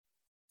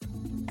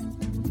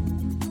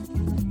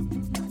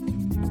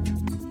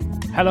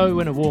Hello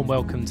and a warm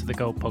welcome to the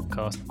Gold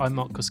Podcast. I'm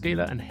Mark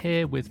Koskila and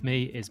here with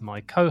me is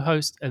my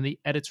co-host and the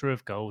editor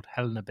of Gold,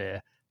 Helena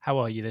Beer. How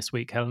are you this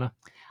week, Helena?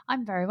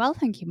 I'm very well,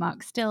 thank you,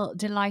 Mark. Still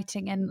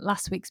delighting in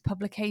last week's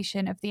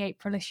publication of the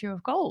April issue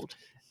of Gold.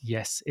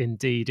 Yes,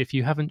 indeed. If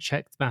you haven't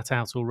checked that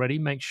out already,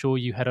 make sure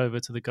you head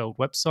over to the Gold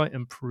website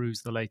and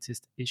peruse the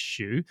latest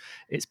issue.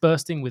 It's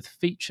bursting with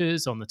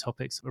features on the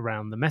topics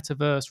around the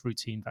metaverse,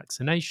 routine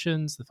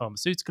vaccinations, the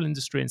pharmaceutical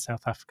industry in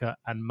South Africa,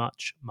 and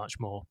much, much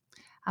more.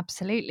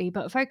 Absolutely.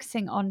 But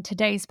focusing on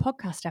today's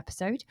podcast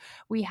episode,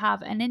 we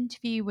have an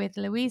interview with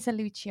Louisa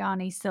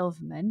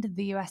Luciani-Silverman,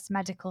 the US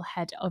medical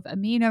head of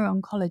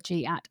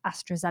immuno-oncology at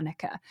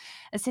AstraZeneca.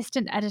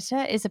 Assistant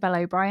editor Isabel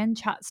O'Brien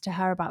chats to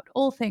her about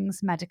all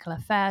things medical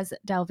affairs,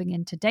 delving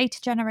into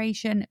data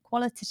generation,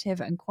 qualitative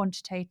and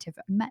quantitative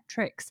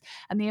metrics,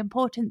 and the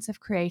importance of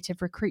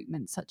creative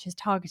recruitment, such as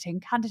targeting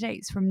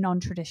candidates from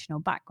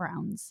non-traditional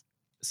backgrounds.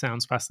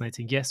 Sounds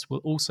fascinating. Yes, we'll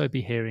also be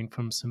hearing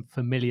from some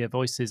familiar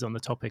voices on the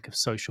topic of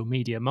social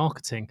media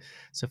marketing,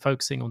 so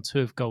focusing on two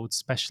of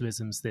Gold's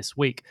specialisms this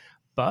week.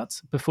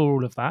 But before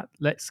all of that,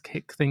 let's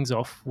kick things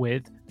off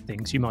with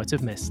things you might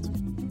have missed.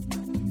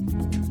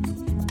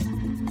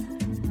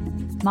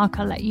 Mark,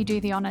 I'll let you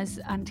do the honours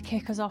and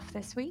kick us off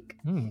this week.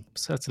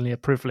 Certainly a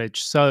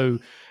privilege. So,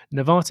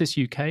 Novartis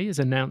UK has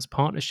announced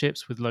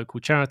partnerships with local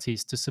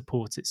charities to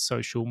support its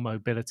social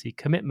mobility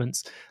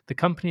commitments. The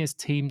company has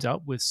teamed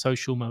up with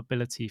Social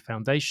Mobility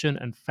Foundation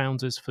and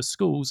Founders for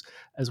Schools,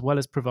 as well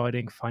as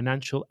providing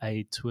financial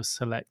aid to a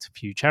select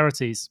few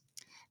charities.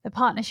 The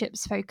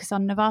partnerships focus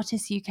on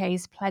Novartis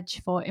UK's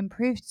pledge for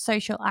improved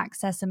social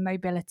access and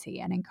mobility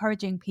and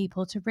encouraging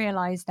people to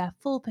realise their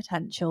full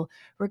potential,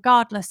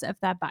 regardless of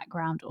their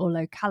background or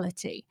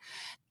locality.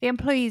 The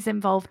employees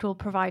involved will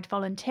provide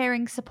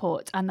volunteering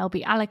support and they'll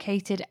be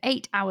allocated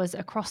 8 hours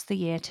across the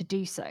year to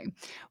do so.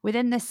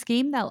 Within this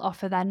scheme, they'll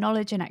offer their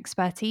knowledge and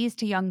expertise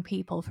to young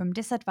people from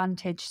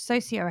disadvantaged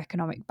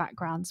socioeconomic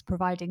backgrounds,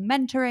 providing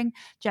mentoring,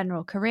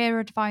 general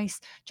career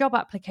advice, job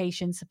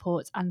application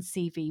support, and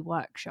CV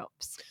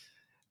workshops.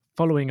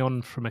 Following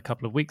on from a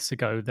couple of weeks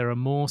ago, there are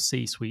more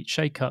C-suite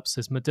shakeups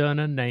as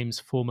Moderna names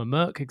former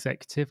Merck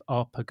executive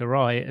Arpa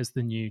Garay as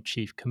the new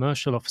chief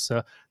commercial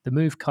officer. The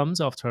move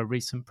comes after a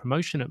recent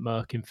promotion at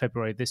Merck in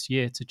February this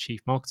year to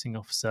chief marketing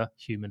officer,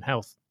 human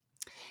health.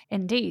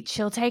 Indeed,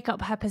 she'll take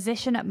up her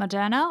position at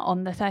Moderna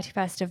on the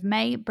 31st of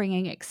May,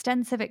 bringing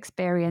extensive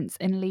experience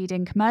in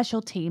leading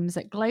commercial teams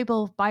at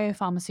global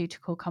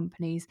biopharmaceutical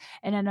companies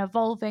in an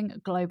evolving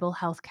global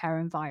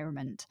healthcare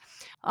environment.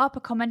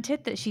 Arpa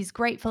commented that she's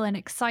grateful and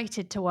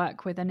excited to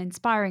work with an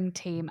inspiring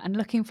team and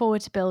looking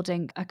forward to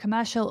building a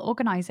commercial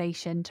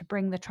organisation to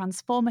bring the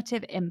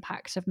transformative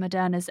impact of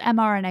Moderna's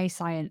mRNA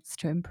science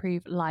to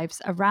improve lives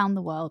around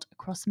the world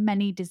across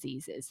many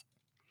diseases.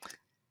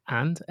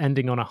 And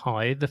ending on a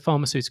high, the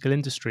pharmaceutical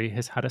industry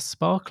has had a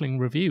sparkling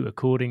review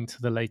according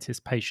to the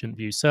latest Patient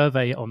View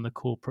survey on the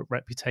corporate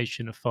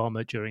reputation of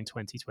pharma during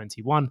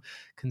 2021,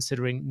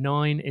 considering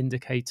 9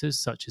 indicators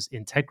such as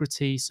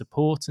integrity,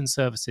 support and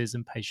services,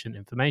 and patient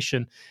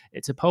information.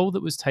 It's a poll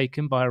that was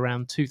taken by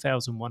around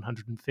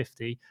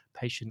 2,150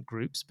 patient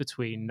groups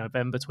between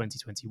November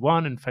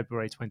 2021 and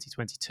February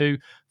 2022,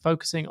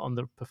 focusing on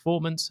the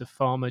performance of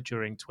pharma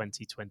during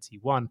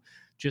 2021.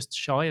 Just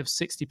shy of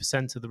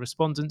 60% of the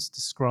respondents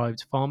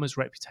described pharma's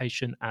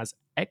reputation as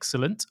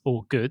excellent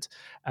or good,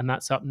 and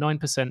that's up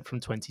 9% from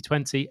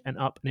 2020 and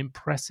up an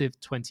impressive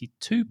 22%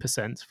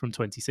 from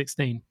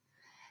 2016.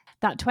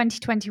 That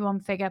 2021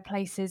 figure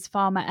places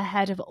pharma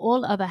ahead of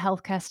all other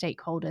healthcare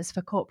stakeholders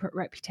for corporate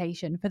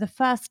reputation for the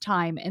first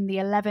time in the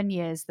 11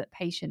 years that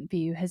Patient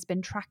View has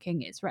been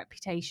tracking its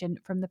reputation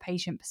from the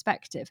patient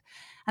perspective.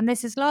 And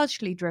this is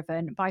largely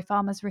driven by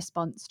pharma's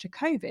response to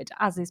COVID,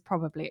 as is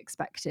probably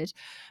expected.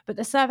 But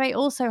the survey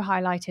also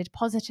highlighted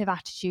positive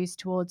attitudes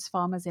towards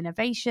pharma's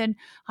innovation,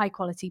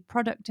 high-quality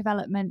product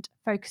development,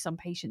 focus on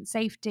patient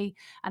safety,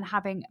 and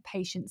having a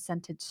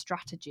patient-centered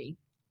strategy.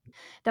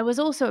 There was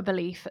also a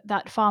belief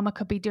that pharma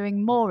could be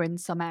doing more in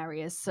some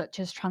areas, such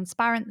as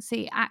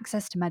transparency,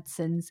 access to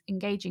medicines,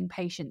 engaging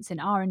patients in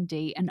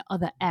R&D and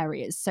other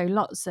areas. So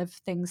lots of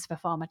things for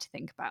pharma to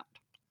think about.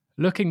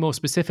 Looking more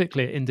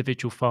specifically at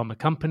individual pharma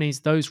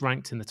companies, those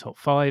ranked in the top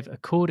 5,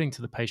 according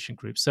to the patient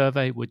group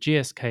survey, were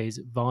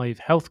GSK's Vive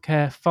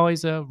Healthcare,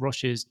 Pfizer,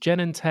 Roche's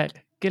Genentech,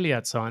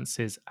 Gilead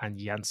Sciences, and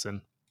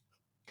Janssen.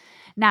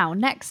 Now,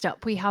 next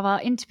up, we have our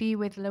interview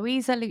with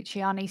Louisa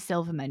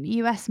Luciani-Silverman,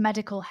 US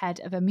medical head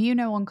of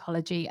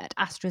immuno-oncology at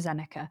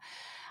AstraZeneca.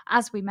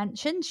 As we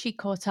mentioned, she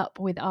caught up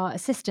with our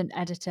assistant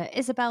editor,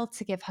 Isabel,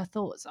 to give her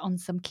thoughts on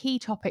some key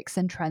topics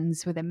and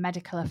trends within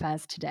medical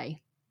affairs today.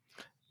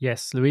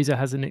 Yes, Louisa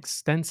has an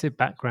extensive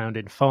background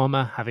in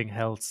pharma, having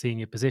held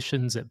senior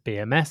positions at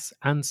BMS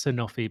and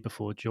Sanofi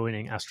before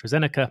joining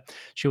AstraZeneca.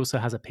 She also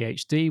has a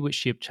PhD, which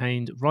she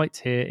obtained right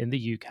here in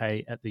the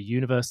UK at the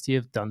University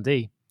of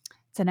Dundee.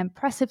 It's an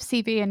impressive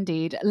CV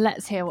indeed.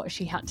 Let's hear what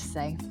she had to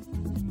say.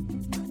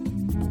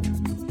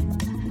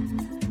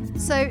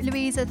 So,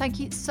 Louisa, thank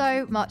you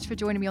so much for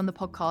joining me on the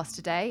podcast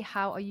today.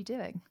 How are you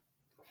doing?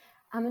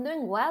 I'm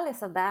doing well,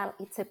 Isabel.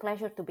 It's a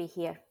pleasure to be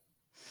here.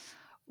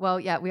 Well,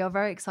 yeah, we are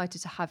very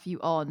excited to have you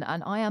on.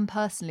 And I am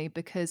personally,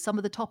 because some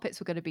of the topics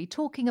we're going to be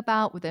talking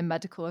about within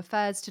medical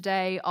affairs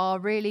today are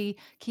really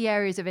key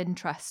areas of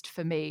interest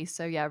for me.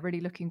 So, yeah,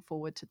 really looking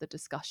forward to the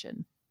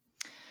discussion.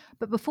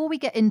 But before we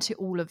get into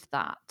all of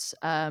that,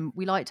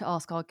 we like to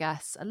ask our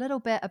guests a little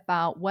bit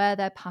about where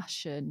their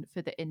passion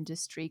for the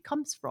industry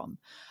comes from.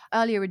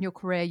 Earlier in your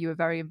career, you were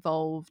very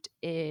involved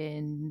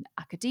in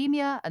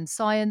academia and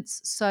science.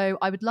 So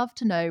I would love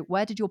to know,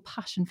 where did your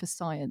passion for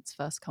science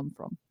first come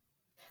from?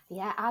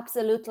 Yeah,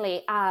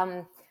 absolutely.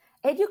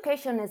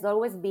 Education has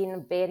always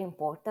been very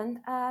important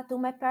to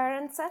my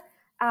parents.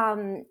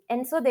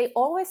 And so they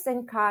always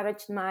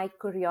encouraged my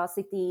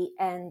curiosity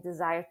and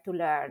desire to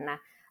learn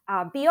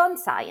beyond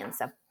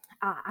science.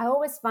 I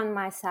always found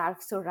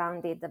myself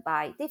surrounded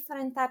by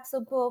different types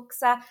of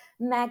books,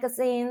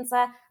 magazines,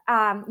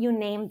 you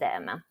name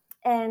them.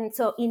 And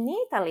so in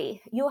Italy,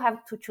 you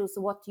have to choose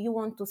what you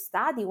want to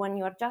study when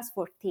you're just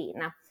 14.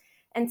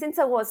 And since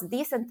I was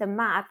decent in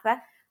math,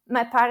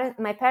 my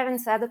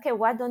parents said, okay,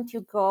 why don't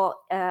you go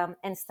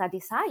and study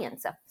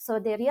science? So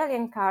they really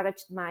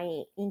encouraged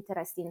my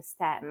interest in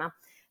STEM,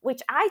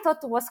 which I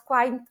thought was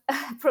quite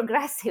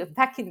progressive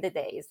back in the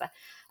days.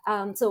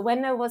 So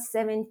when I was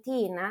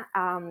 17,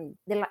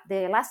 the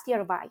last year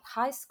of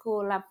high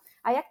school,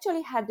 I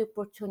actually had the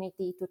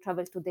opportunity to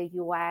travel to the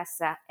US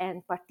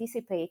and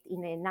participate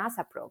in a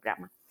NASA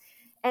program.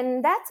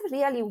 And that's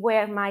really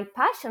where my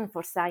passion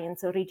for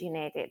science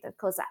originated,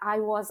 because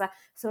I was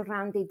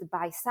surrounded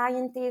by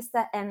scientists,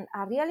 and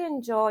I really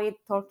enjoyed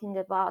talking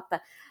with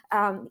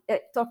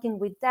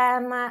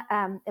them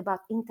about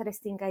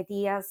interesting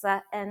ideas.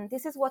 And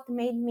this is what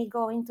made me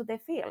go into the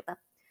field.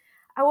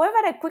 However,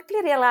 I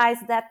quickly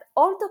realized that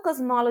although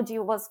cosmology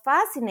was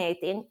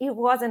fascinating, it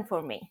wasn't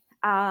for me.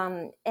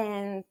 And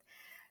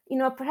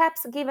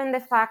perhaps given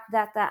the fact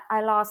that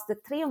I lost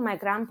three of my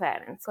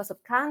grandparents because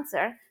of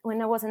cancer,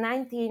 when I was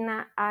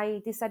 19,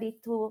 I decided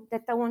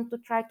that I want to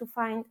try to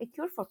find a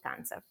cure for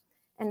cancer.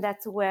 And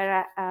that's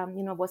where,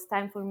 it was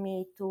time for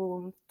me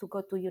to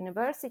go to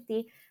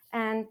university.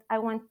 And I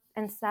went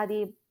and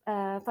studied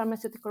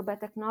pharmaceutical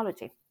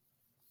biotechnology.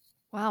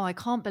 Wow, I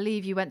can't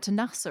believe you went to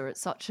NASA at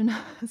such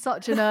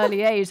an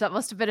early age. That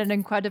must have been an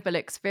incredible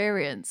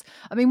experience.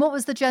 I mean, what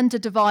was the gender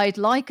divide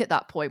like at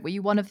that point? Were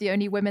you one of the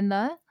only women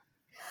there?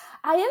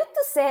 I have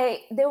to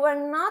say there were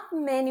not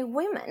many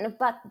women,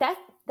 but that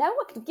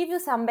would give you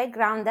some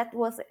background. That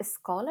was a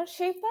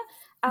scholarship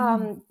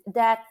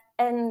that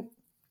and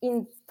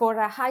in for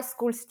high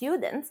school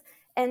students,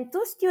 and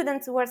two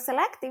students were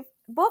selected,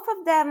 both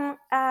of them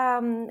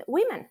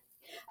women.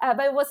 But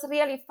it was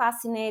really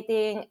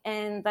fascinating,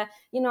 and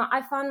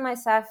I found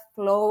myself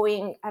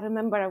flowing. I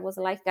remember I was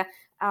like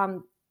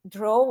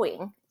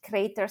drawing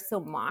craters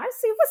on Mars.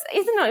 It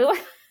was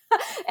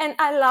and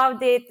I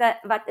loved it.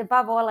 But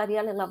above all, I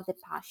really loved the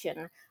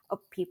passion of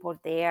people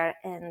there,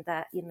 and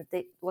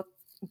what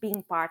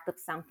being part of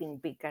something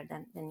bigger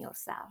than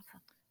yourself.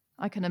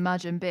 I can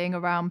imagine being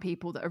around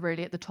people that are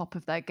really at the top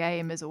of their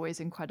game is always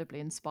incredibly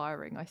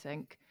inspiring, I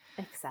think.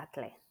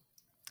 Exactly.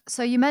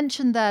 So you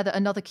mentioned there that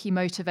another key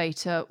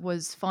motivator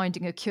was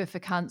finding a cure for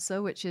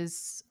cancer, which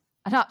is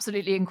an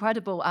absolutely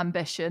incredible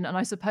ambition, and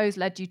I suppose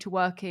led you to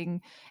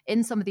working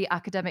in some of the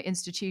academic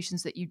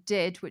institutions that you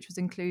did, which was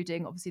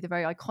including obviously the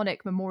very iconic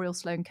Memorial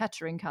Sloan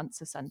Kettering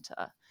Cancer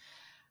Centre.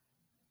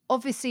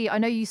 Obviously, I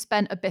know you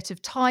spent a bit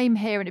of time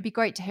here, and it'd be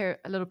great to hear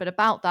a little bit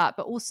about that,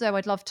 but also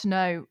I'd love to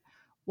know,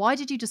 why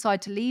did you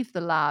decide to leave the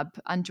lab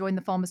and join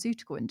the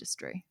pharmaceutical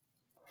industry?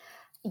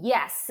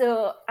 Yes.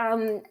 So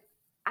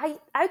I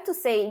have to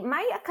say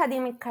my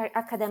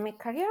academic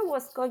career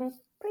was going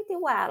pretty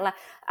well.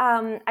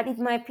 I did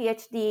my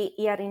PhD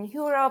here in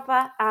Europe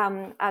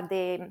at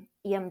the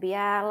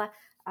EMBL,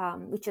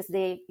 which is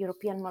the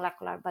European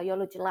Molecular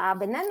Biology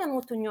Lab, and then I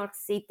moved to New York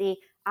City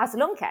as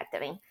Sloan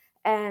Kettering.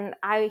 And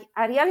I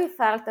really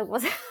felt I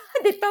was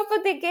at the top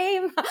of the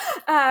game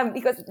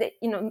because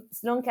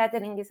Sloan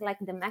Kettering is like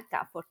the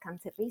mecca for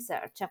cancer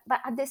research. But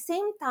at the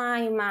same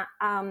time,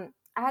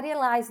 I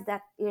realized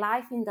that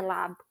life in the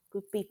lab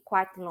could be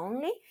quite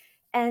lonely,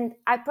 and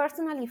I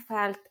personally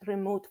felt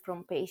removed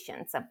from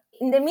patients.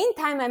 In the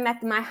meantime, I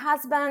met my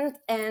husband,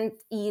 and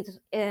he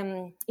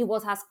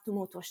was asked to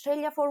move to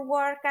Australia for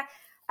work.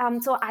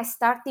 So I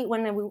started,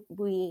 when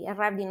we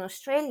arrived in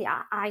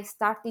Australia, I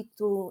started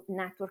to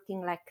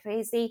networking like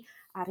crazy.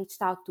 I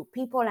reached out to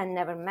people I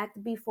never met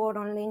before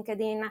on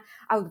LinkedIn.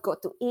 I would go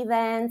to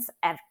events,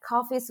 have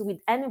coffees with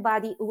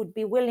anybody who would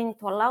be willing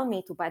to allow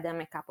me to buy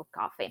them a cup of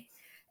coffee.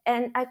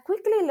 And I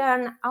quickly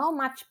learned how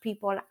much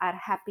people are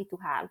happy to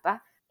help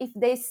if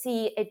they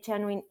see a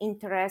genuine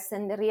interest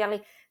and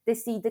really they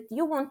see that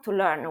you want to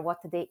learn what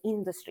the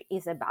industry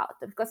is about.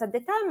 Because at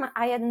the time,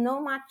 I had no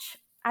much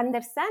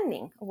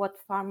understanding what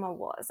pharma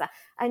was.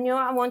 I knew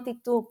I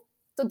wanted to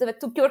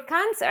cure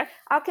cancer.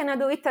 How can I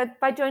do it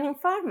by joining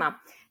pharma?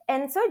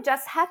 And so it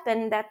just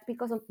happened that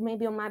because of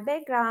maybe on my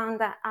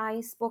background, I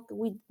spoke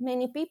with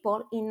many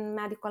people in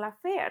medical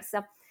affairs.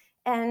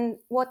 And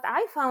what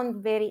I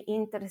found very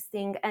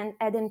interesting and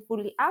hadn't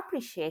fully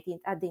appreciated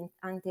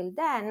until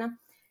then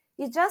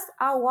is just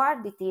how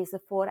hard it is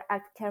for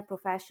healthcare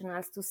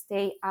professionals to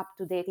stay up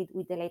to date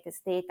with the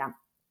latest data.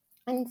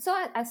 And so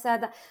I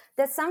said,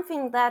 that's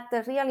something that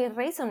really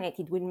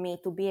resonated with me,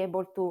 to be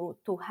able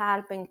to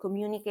help and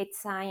communicate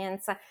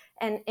science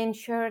and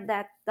ensure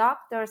that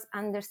doctors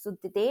understood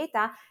the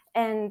data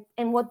and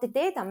what the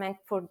data meant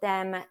for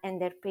them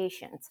and their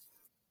patients.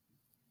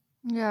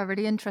 Yeah,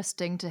 really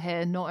interesting to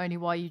hear not only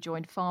why you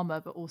joined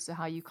pharma, but also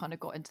how you kind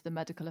of got into the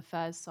medical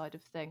affairs side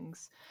of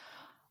things.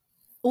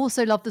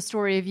 Also love the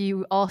story of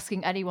you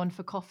asking anyone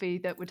for coffee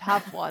that would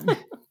have one.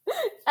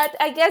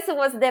 I guess it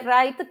was the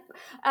right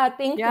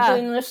thing to do Yeah.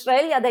 in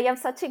Australia. They have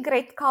such a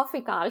great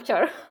coffee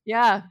culture.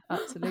 Yeah,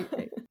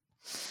 absolutely.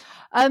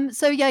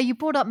 So yeah, you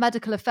brought up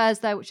medical affairs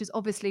there, which is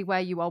obviously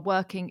where you are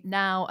working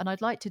now, and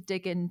I'd like to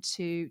dig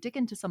into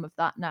some of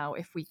that now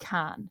if we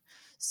can.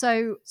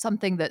 So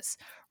something that's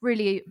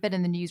really been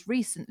in the news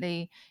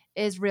recently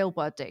is real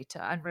world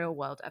data and real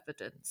world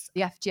evidence.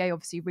 The FDA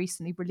obviously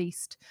recently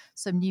released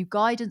some new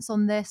guidance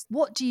on this.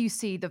 What do you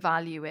see the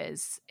value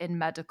is in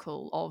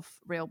medical of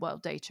real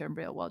world data and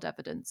real world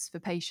evidence for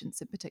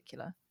patients in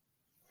particular?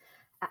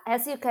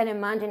 As you can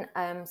imagine,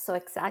 I'm so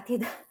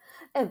excited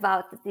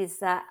about this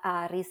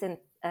recent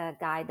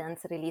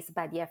guidance released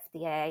by the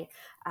FDA.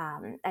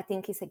 I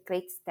think it's a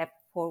great step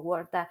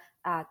forward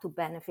to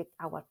benefit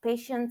our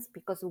patients,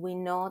 because we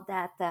know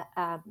that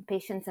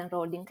patients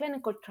enrolled in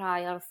clinical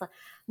trials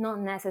not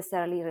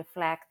necessarily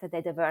reflect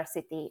the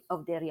diversity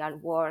of the real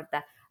world,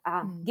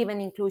 given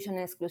inclusion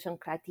and exclusion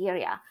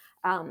criteria.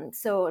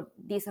 So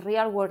this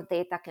real world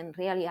data can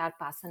really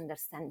help us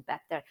understand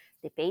better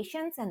the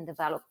patients and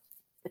develop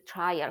the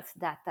trials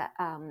that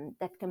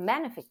can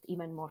benefit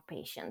even more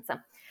patients.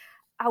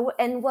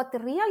 And what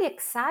really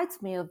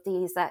excites me of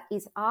this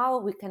is how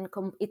we can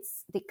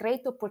it's the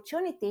great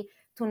opportunity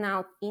to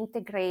now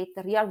integrate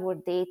real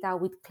world data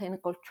with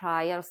clinical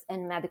trials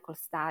and medical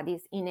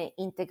studies in an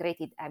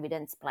integrated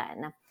evidence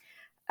plan.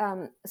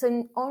 So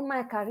in all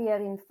my career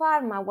in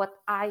pharma, what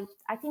I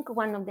think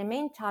one of the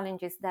main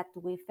challenges that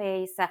we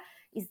face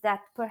is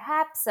that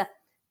perhaps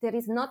there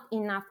is not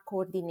enough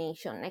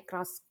coordination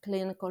across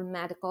clinical,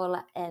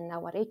 medical, and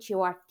our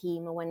HEOR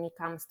team when it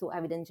comes to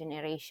evidence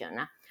generation,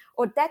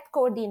 or that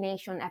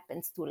coordination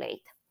happens too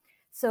late.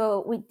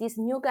 So with this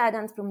new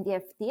guidance from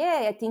the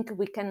FDA, I think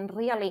we can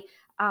really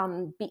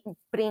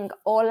bring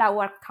all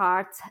our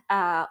cards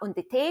on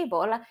the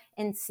table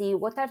and see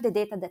what are the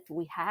data that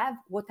we have,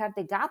 what are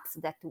the gaps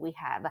that we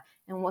have,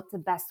 and what's the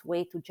best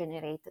way to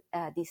generate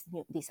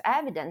this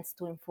evidence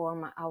to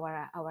inform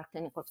our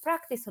clinical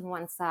practice on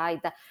one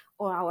side,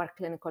 or our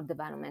clinical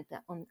development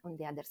on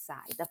the other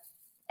side.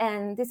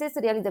 And this is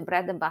really the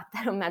bread and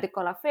butter of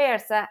medical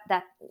affairs,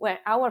 that where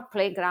our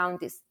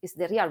playground is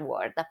the real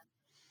world.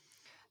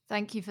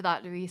 Thank you for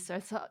that,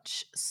 Louisa.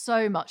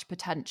 So much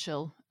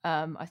potential,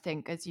 I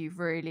think, as you've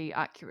really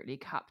accurately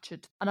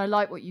captured. And I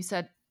like what you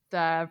said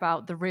there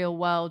about the real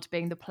world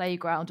being the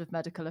playground of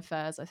medical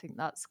affairs. I think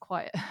that's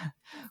quite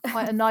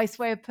a nice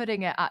way of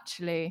putting it,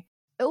 actually.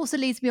 It also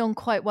leads me on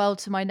quite well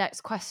to my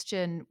next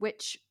question,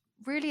 which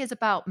really is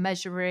about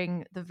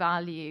measuring the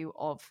value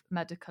of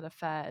medical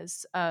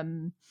affairs.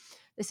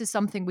 This is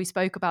something we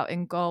spoke about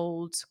in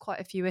Gold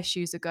quite a few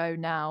issues ago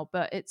now,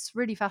 but it's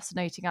really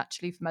fascinating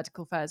actually for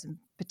medical affairs in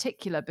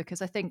particular,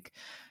 because I think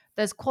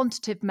there's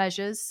quantitative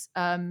measures,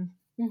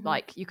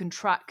 like you can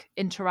track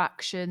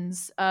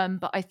interactions,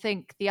 but I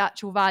think the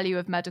actual value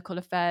of medical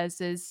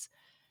affairs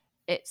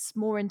it's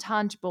more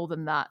intangible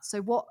than that.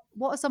 So what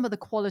are some of the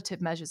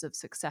qualitative measures of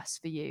success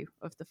for you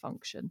of the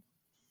function?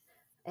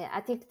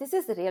 I think this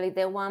is really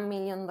the $1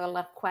 million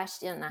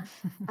question,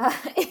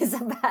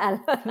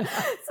 Isabel.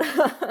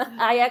 So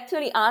I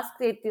actually asked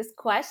this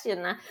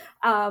question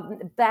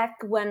back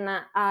when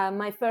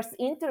my first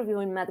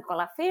interview in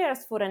medical affairs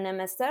for an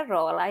MSL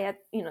role. I had,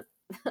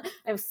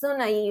 I was so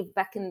naive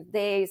back in the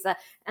days,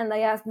 and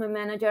I asked my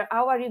manager,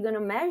 how are you going to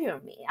measure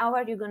me? How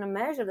are you going to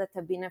measure that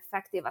I've been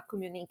effective at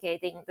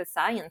communicating the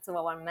science of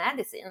our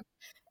medicine?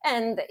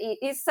 And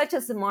he's such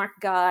a smart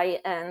guy,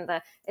 and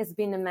has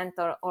been a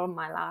mentor all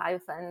my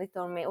life. And he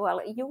told me,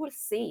 well, you will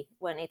see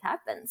when it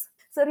happens.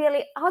 So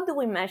really, how do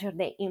we measure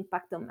the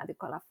impact of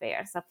medical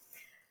affairs?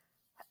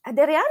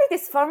 The reality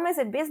is pharma is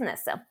a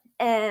business,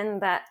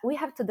 and we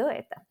have to do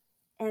it.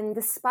 And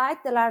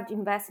despite the large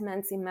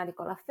investments in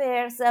medical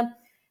affairs,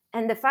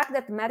 and the fact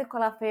that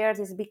medical affairs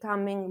is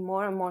becoming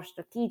more and more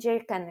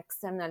strategic and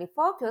externally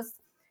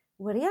focused,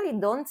 we really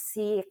don't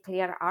see a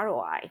clear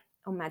ROI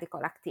on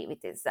medical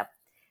activities,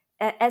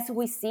 as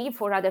we see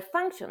for other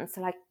functions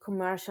like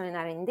commercial and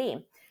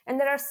R&D. And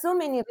there are so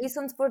many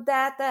reasons for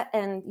that,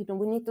 and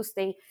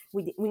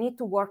we need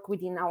to work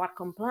within our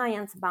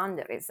compliance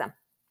boundaries.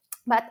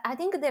 But I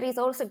think there is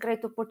also a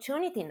great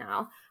opportunity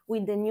now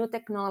with the new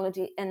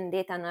technology and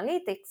data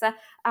analytics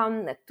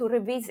to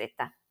revisit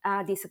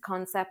this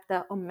concept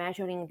of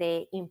measuring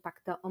the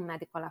impact on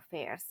medical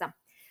affairs.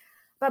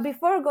 But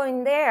before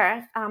going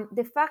there,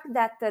 the fact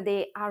that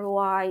the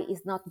ROI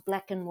is not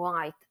black and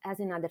white as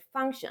in other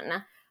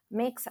function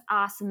makes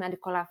us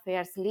medical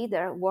affairs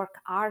leader work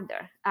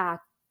harder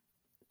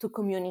to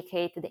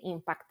communicate the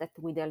impact that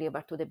we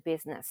deliver to the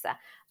business,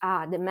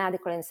 the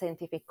medical and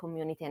scientific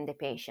community, and the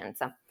patients.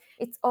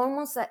 It's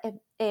almost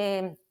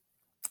a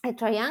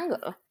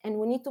triangle, and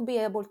we need to be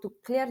able to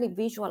clearly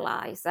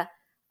visualize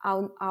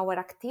how our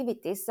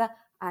activities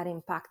are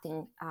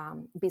impacting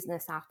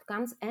business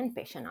outcomes and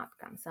patient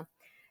outcomes.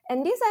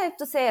 And this, I have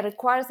to say,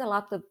 requires a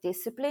lot of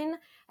discipline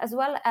as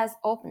well as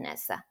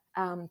openness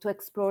to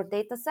explore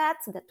data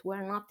sets that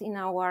were not in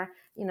our,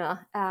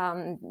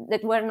 that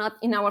were not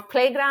in our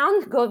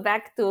playground. Go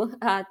back to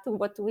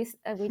what we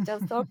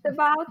just talked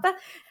about.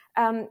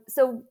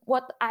 So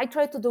what I've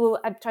tried to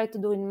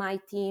do in my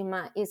team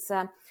is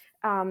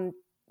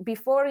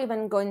before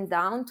even going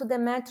down to the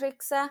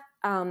metrics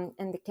and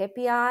the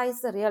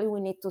KPIs, really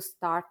we need to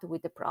start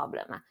with the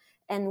problem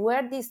and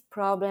where this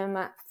problem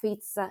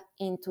fits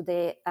into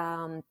the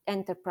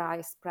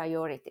enterprise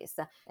priorities.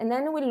 And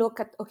then we look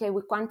at, okay,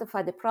 we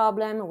quantify the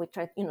problem, we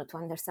try to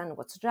understand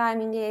what's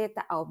driving it,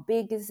 how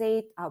big is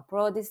it, how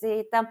broad is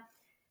it.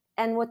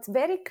 And what's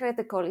very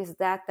critical is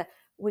that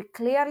we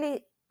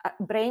clearly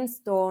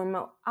brainstorm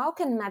how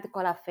can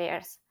medical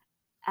affairs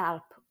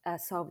help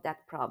solve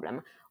that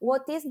problem.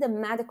 What is the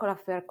medical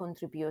affair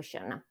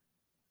contribution?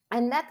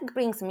 And that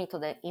brings me to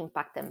the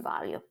impact and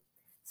value.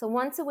 So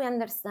once we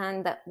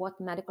understand what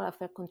medical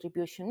affair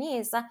contribution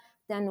is,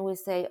 then we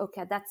say,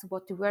 okay, that's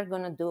what we're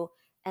going to do,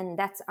 and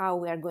that's how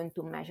we are going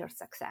to measure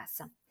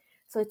success.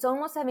 So it's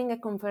almost having a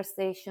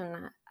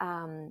conversation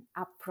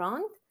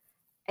upfront,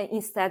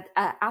 instead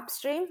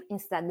upstream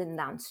instead than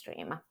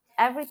downstream.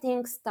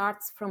 Everything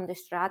starts from the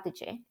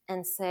strategy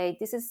and say,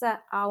 this is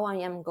how I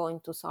am going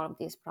to solve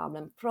this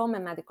problem from a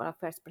medical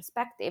affairs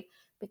perspective,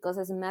 because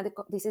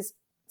this is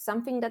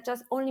something that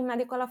just only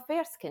medical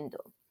affairs can do.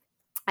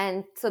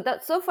 And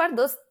so far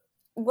those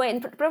way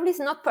probably is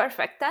not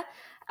perfect,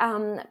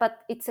 but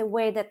it's a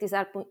way that is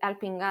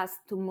helping us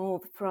to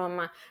move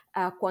from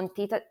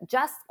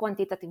just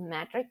quantitative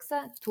metrics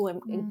to a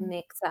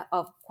mix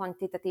of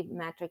quantitative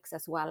metrics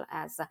as well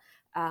as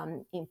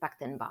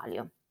impact and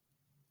value.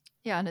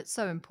 Yeah, and it's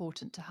so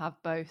important to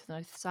have both. And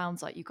it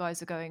sounds like you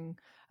guys are going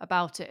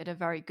about it in a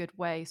very good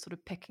way, sort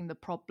of picking the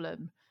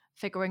problem,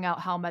 figuring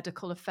out how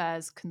medical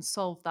affairs can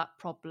solve that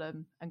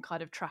problem, and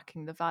kind of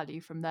tracking the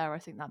value from there. I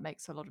think that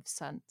makes a lot of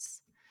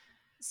sense.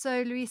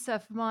 So, Luisa,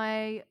 for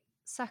my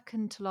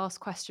second to last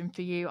question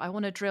for you, I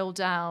want to drill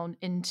down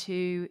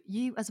into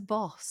you as a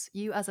boss,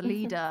 you as a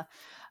leader,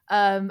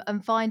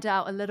 and find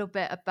out a little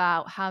bit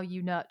about how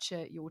you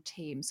nurture your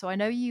team. So I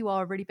know you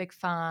are a really big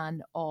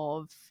fan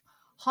of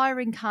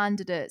hiring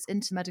candidates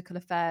into medical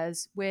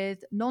affairs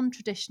with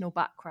non-traditional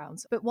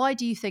backgrounds. But why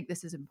do you think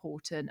this is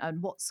important,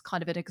 and what's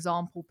kind of an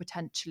example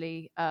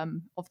potentially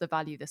of the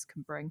value this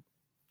can bring?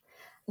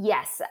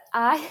 Yes,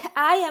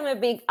 I am a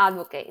big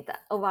advocate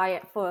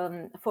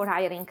for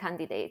hiring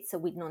candidates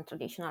with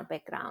non-traditional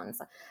backgrounds,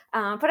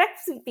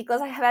 perhaps because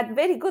I have had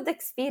very good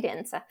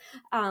experience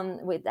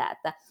with that.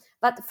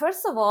 But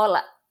first of all,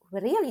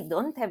 we really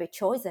don't have a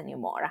choice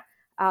anymore.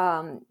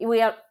 We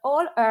have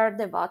all heard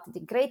about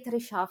the great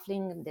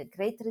reshuffling, the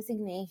great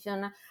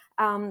resignation,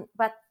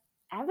 but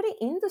every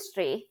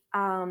industry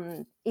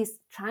is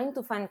trying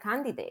to find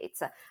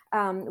candidates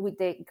with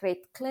the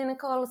great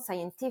clinical,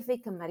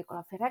 scientific, and medical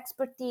affairs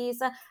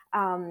expertise.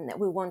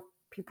 We want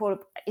people,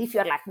 if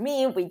you're like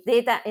me, with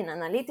data and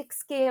analytics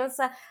skills.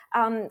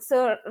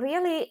 So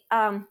really,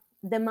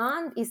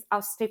 demand is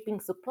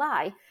outstripping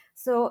supply.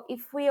 So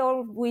if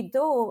all we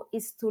do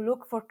is to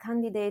look for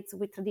candidates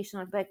with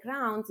traditional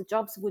backgrounds,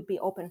 jobs would be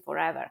open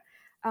forever.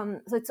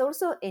 So it's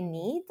also a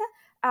need.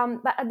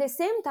 But at the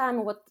same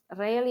time, what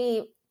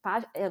really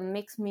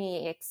makes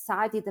me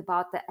excited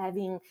about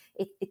having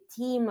a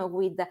team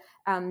with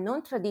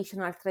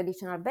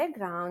traditional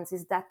backgrounds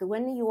is that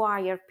when you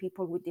hire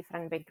people with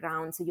different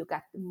backgrounds, you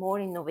get more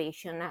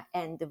innovation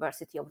and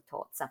diversity of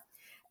thoughts.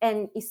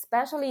 And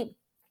especially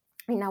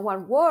in our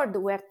world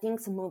where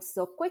things move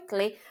so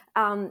quickly,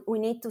 we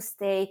need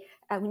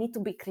to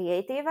be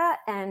creative,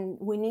 and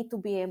we need to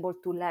be able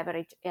to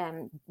leverage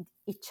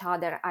each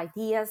other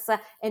ideas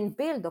and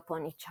build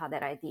upon each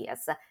other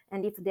ideas.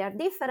 And if they are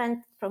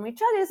different from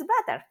each other, it's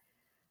better.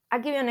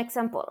 I'll give you an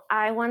example.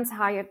 I once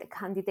hired a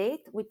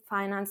candidate with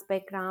finance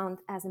background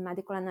as a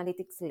medical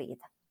analytics lead.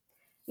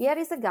 Here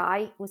is a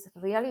guy who's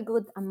really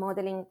good at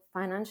modeling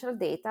financial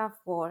data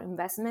for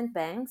investment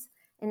banks,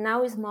 and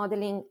now is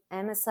modeling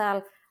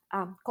MSL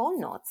call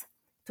notes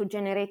to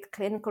generate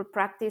clinical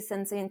practice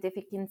and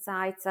scientific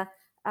insights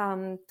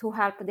to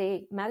help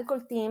the medical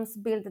teams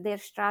build their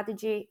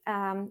strategy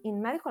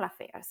in medical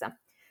affairs.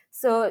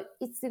 So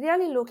it's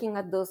really looking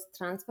at those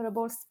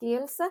transferable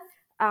skills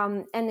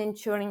and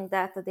ensuring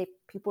that the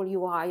people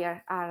you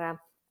hire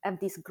have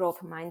this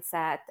growth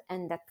mindset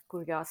and that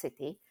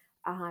curiosity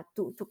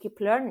to keep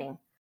learning.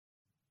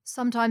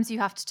 Sometimes you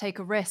have to take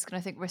a risk, and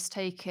I think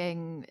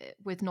risk-taking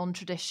with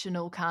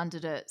non-traditional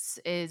candidates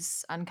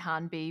is and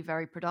can be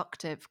very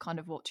productive, kind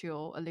of what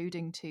you're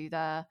alluding to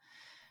there.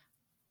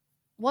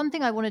 One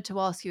thing I wanted to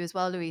ask you as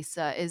well,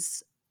 Louisa,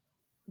 is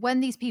when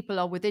these people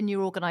are within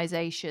your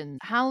organization,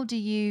 how do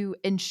you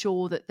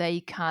ensure that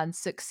they can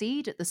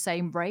succeed at the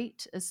same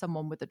rate as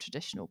someone with a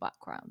traditional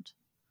background?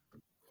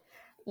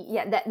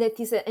 Yeah, that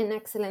is an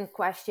excellent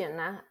question.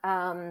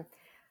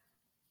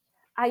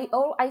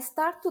 I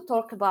start to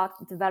talk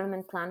about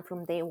development plan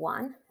from day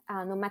one,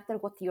 no matter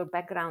what your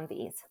background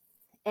is.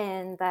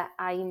 And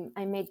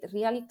I made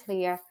really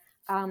clear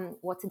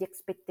what the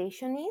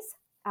expectation is.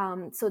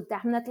 So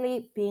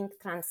definitely being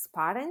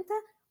transparent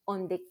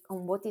on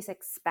what is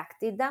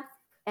expected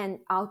and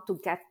how to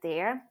get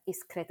there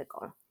is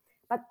critical.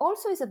 But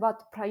also it's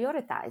about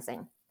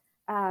prioritizing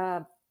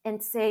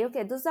and say,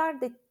 okay, those are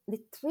the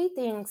 3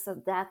 things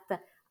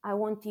that I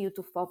want you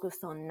to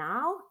focus on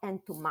now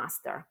and to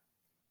master.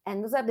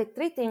 And those are the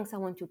 3 things I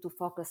want you to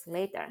focus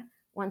later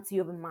once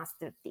you've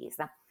mastered these.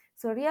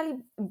 So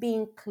really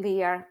being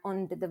clear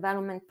on the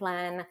development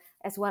plan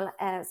as well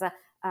as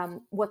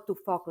what to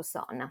focus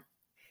on.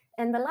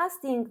 And the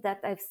last thing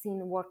that I've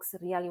seen works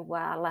really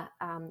well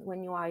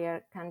when you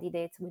hire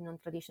candidates with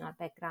non-traditional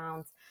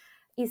backgrounds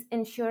is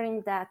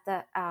ensuring that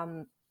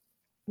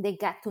they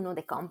get to know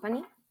the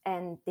company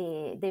and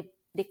they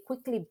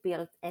quickly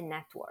build a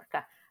network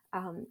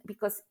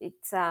because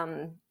it's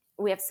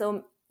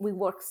we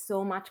work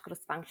so much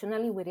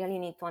cross-functionally. We really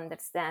need to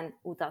understand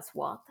who does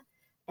what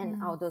and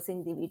how those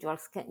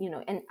individuals can,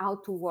 and how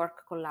to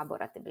work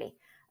collaboratively.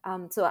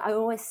 So I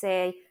always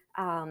say,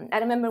 I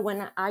remember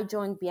when I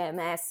joined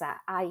BMS,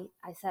 I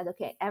said,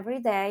 okay,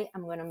 every day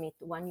I'm going to meet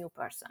one new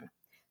person.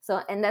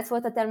 So, and that's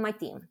what I tell my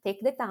team.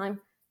 Take the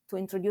time to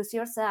introduce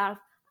yourself,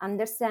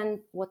 understand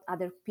what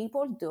other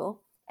people do,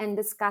 and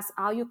discuss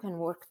how you can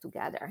work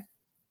together.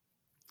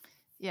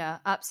 Yeah,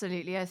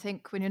 absolutely. I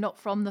think when you're not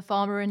from the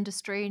pharma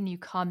industry and you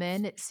come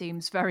in, it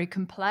seems very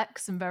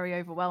complex and very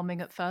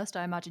overwhelming at first.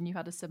 I imagine you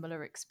had a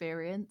similar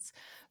experience,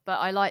 but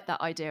I like that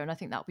idea, and I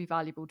think that will be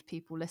valuable to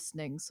people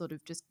listening. Sort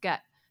of just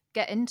get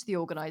into the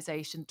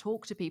organization,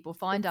 talk to people,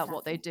 find out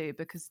what they do,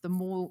 because the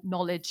more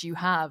knowledge you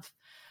have,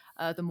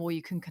 the more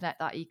you can connect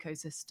that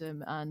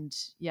ecosystem and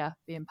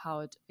be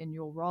empowered in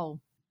your role.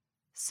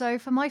 So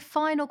for my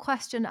final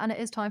question, and it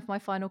is time for my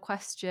final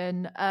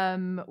question,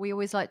 we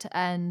always like to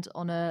end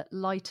on a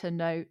lighter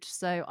note.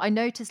 So I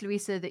noticed,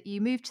 Louisa, that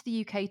you moved to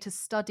the UK to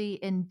study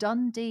in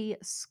Dundee,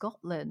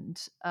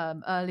 Scotland,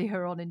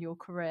 earlier on in your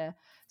career.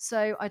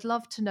 So I'd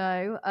love to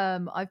know,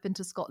 I've been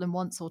to Scotland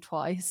once or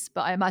twice,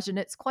 but I imagine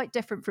it's quite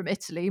different from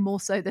Italy,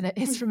 more so than it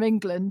is from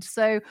England.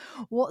 So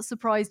what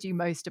surprised you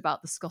most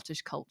about the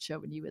Scottish culture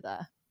when you were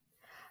there?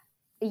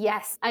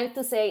 Yes, I have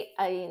to say,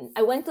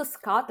 I went to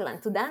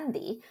Scotland, to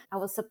Dundee. I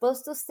was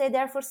supposed to stay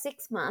there for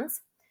 6 months,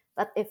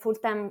 but a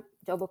full-time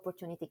job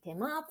opportunity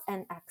came up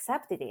and I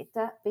accepted it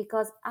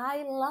because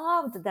I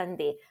loved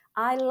Dundee.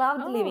 I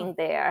loved living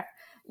there.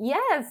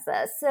 Yes.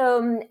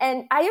 So,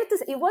 and I have to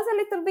say, it was a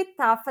little bit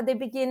tough at the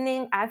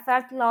beginning. I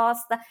felt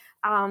lost.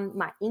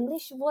 My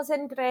English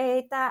wasn't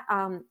great.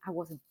 I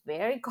was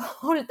very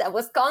cold. I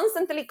was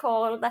constantly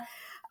cold.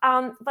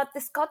 But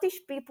the Scottish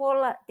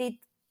people did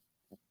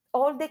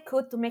all they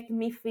could to make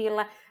me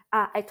feel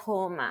at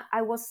home.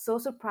 I was so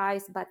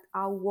surprised by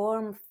how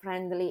warm,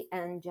 friendly,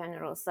 and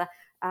generous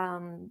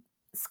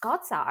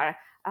Scots are.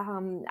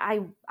 I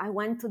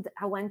went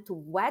to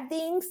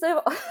weddings.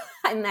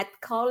 I met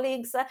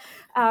colleagues,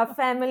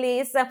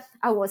 families.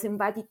 I was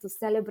invited to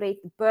celebrate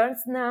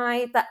Burns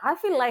Night. I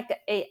feel like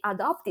an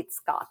adopted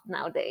Scot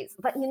nowadays.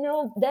 But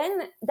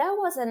then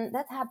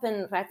that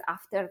happened right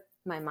after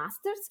my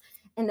master's,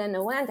 and then I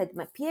went at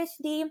my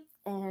PhD.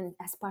 And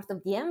as part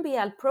of the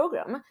MBL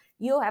program,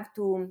 you have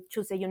to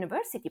choose a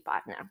university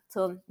partner.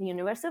 So the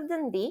University of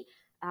Dundee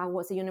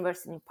was a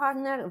university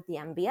partner of the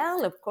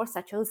MBL. Of course,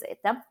 I chose it.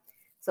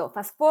 So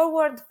fast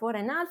forward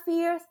 4.5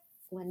 years,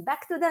 went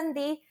back to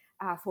Dundee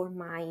for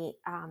my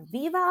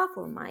Viva,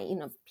 for my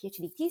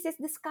PhD thesis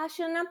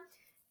discussion,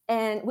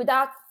 and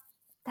without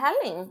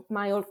telling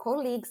my old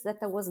colleagues that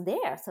I was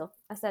there. So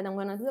I said, I'm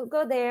going to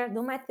go there,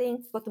 do my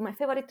thing, go to my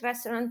favorite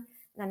restaurant,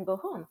 then go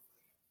home.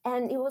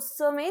 And it was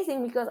so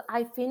amazing because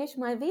I finished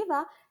my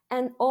Viva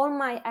and all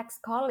my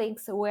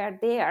ex-colleagues were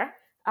there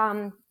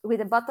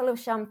with a bottle of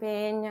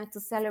champagne to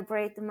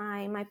celebrate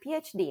my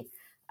PhD.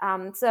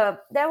 So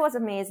that was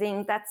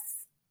amazing.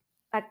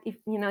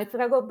 If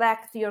I go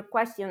back to your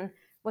question,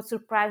 what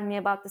surprised me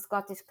about the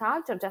Scottish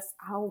culture, just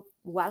how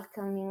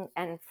welcoming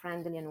and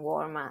friendly and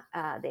warm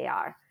they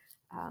are.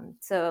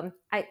 So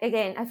I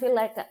feel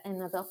like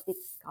an adopted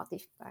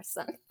Scottish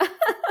person.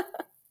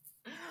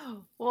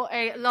 What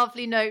a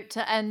lovely note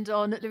to end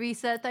on.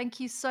 Louisa, thank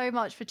you so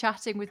much for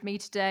chatting with me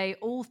today.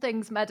 All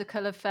things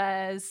medical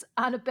affairs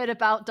and a bit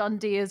about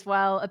Dundee as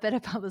well, a bit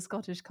about the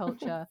Scottish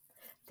culture.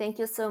 Thank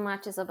you so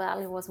much, Isabel.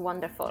 It was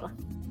wonderful.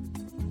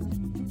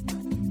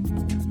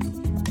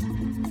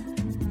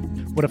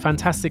 What a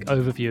fantastic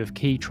overview of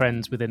key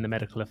trends within the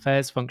medical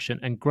affairs function,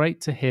 and great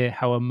to hear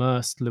how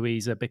immersed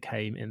Louisa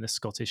became in the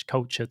Scottish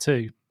culture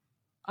too.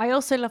 I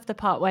also love the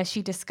part where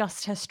she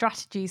discussed her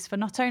strategies for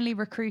not only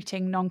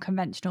recruiting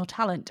non-conventional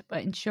talent,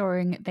 but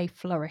ensuring they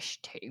flourish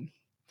too.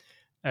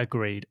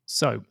 Agreed.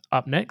 So,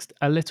 up next,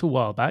 a little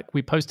while back,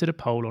 we posted a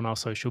poll on our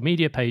social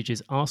media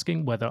pages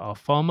asking whether our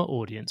pharma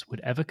audience would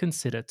ever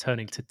consider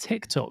turning to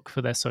TikTok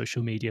for their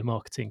social media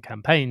marketing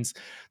campaigns.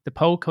 The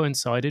poll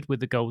coincided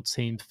with the Gold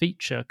Team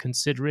feature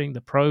considering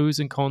the pros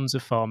and cons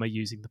of pharma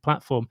using the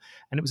platform,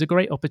 and it was a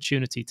great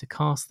opportunity to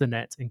cast the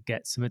net and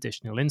get some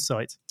additional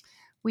insight.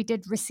 We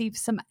did receive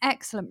some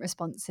excellent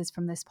responses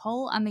from this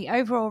poll, and the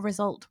overall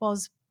result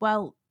was,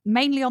 well,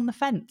 mainly on the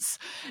fence.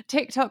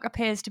 TikTok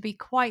appears to be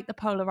quite the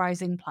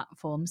polarizing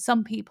platform.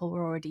 Some people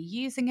were already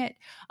using it,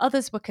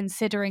 others were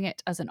considering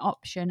it as an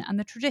option, and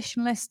the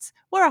traditionalists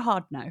were a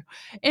hard no.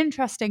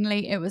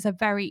 Interestingly, it was a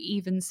very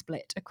even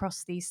split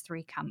across these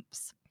three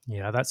camps.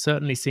 Yeah, that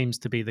certainly seems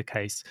to be the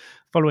case.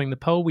 Following the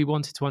poll, we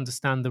wanted to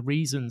understand the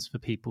reasons for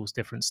people's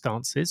different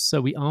stances,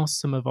 so we asked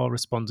some of our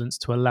respondents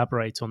to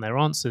elaborate on their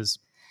answers.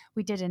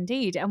 We did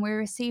indeed, and we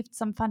received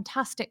some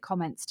fantastic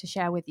comments to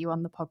share with you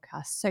on the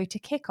podcast. So to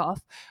kick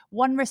off,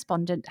 one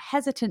respondent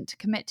hesitant to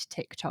commit to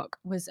TikTok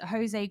was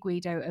Jose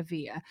Guido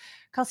Avila,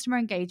 Customer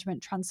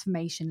Engagement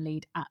Transformation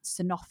Lead at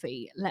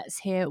Sanofi. Let's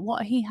hear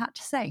what he had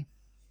to say.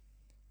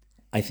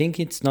 I think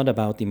it's not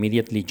about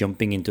immediately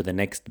jumping into the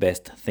next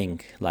best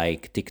thing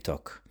like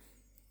TikTok.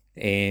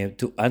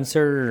 To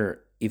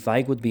answer if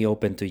I would be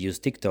open to use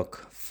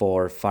TikTok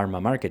for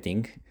pharma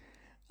marketing,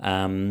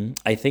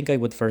 I think I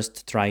would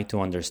first try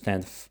to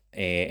understand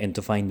and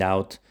to find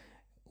out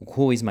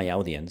who is my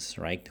audience,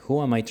 right?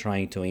 Who am I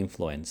trying to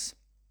influence?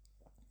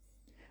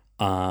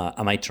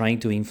 Am I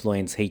trying to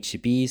influence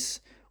HCPs,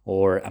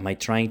 or am I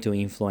trying to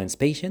influence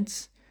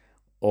patients,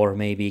 or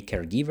maybe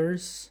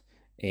caregivers?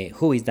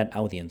 Who is that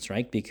audience,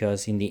 right?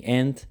 Because in the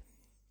end,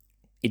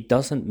 it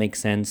doesn't make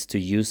sense to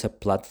use a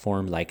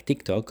platform like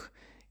TikTok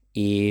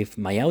if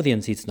my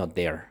audience is not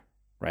there.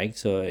 Right?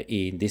 So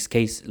in this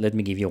case, let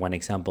me give you one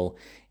example.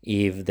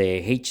 If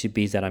the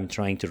HCPs that I'm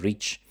trying to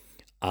reach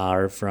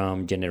are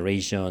from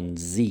Generation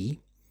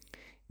Z,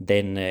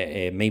 then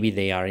maybe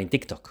they are in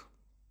TikTok.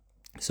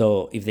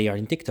 So if they are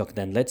in TikTok,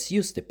 then let's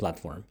use the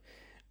platform,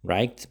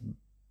 right?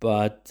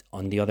 But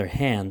on the other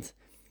hand,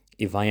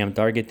 if I am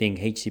targeting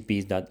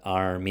HCPs that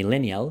are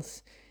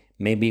millennials,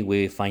 maybe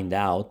we find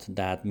out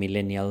that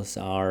millennials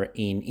are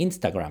in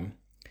Instagram.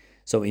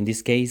 So in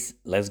this case,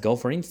 let's go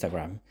for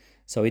Instagram.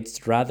 So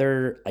it's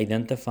rather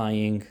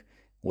identifying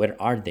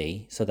where are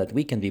they so that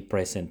we can be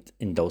present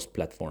in those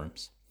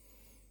platforms.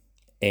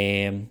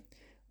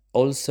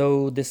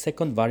 Also, the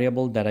second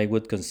variable that I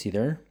would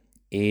consider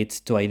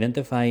is to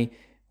identify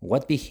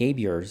what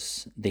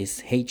behaviors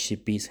these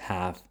HCPs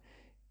have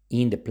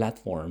in the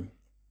platform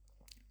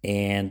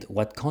and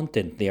what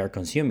content they are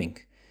consuming.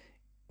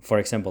 For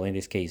example, in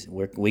this case,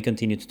 we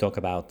continue to talk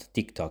about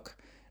TikTok,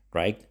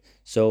 right?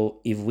 So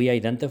if we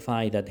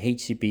identify that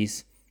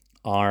HCPs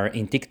are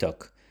in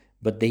TikTok,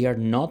 but they are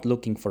not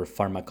looking for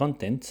pharma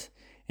content,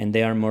 and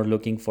they are more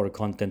looking for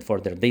content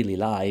for their daily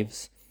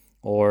lives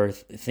or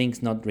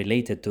things not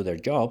related to their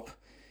job,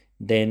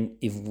 then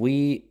if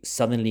we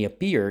suddenly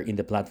appear in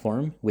the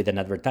platform with an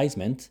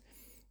advertisement,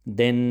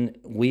 then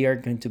we are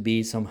going to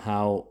be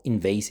somehow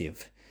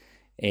invasive,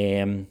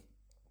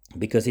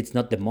 because it's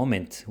not the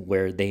moment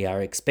where they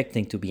are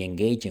expecting to be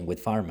engaging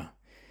with pharma.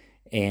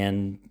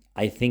 And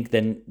I think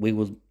then we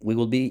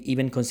will be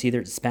even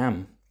considered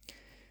spam.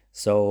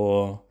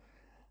 So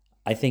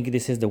I think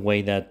this is the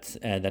way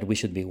that we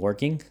should be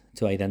working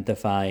to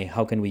identify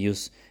how can we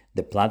use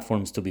the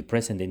platforms to be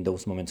present in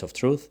those moments of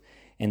truth,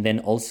 and then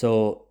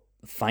also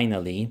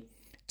finally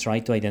try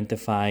to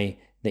identify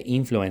the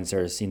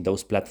influencers in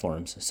those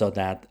platforms so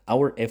that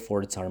our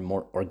efforts are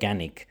more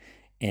organic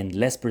and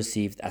less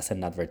perceived as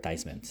an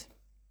advertisement.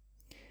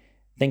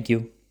 Thank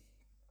you.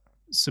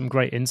 Some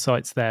great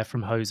insights there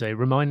from Jose,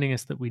 reminding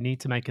us that we need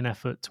to make an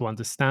effort to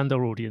understand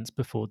our audience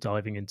before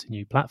diving into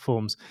new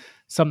platforms.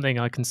 Something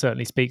I can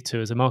certainly speak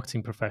to as a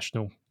marketing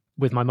professional.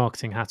 With my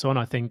marketing hat on,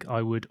 I think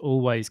I would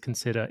always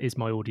consider, is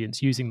my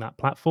audience using that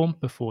platform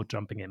before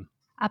jumping in?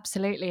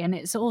 Absolutely. And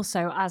it's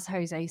also, as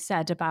Jose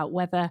said, about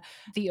whether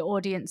the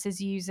audience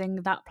is using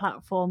that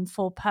platform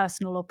for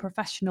personal or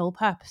professional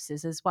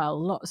purposes as well.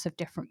 Lots of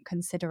different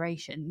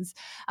considerations.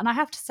 And I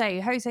have to say,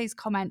 Jose's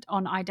comment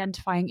on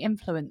identifying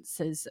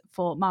influencers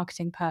for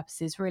marketing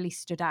purposes really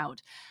stood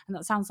out. And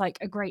that sounds like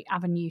a great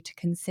avenue to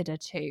consider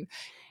too.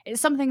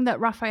 It's something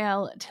that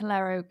Rafael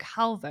Tillero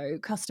Calvo,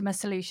 Customer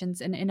Solutions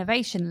and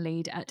Innovation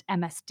Lead at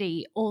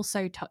MSD,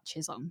 also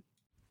touches on.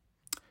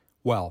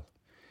 Well,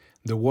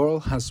 the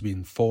world has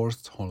been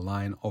forced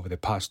online over the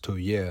past 2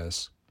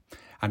 years,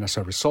 and as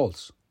a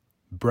result,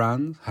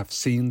 brands have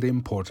seen the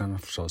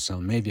importance of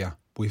social media,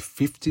 with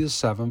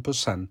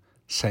 57%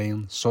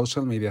 saying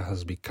social media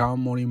has become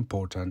more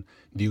important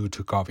due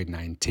to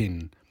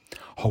COVID-19.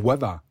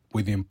 However,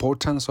 with the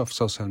importance of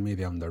social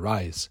media on the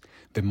rise,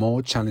 the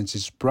more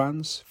challenges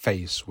brands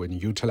face when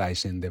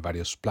utilizing the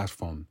various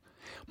platforms.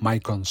 My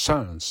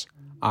concerns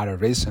are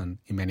arisen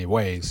in many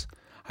ways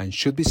and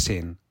should be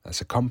seen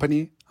as a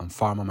company and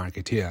pharma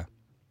marketeer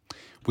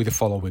with the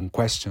following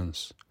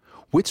questions.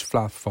 Which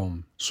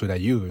platform should I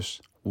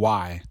use?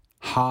 Why?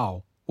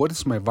 How? What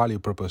is my value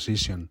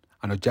proposition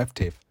and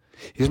objective?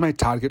 Is my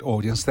target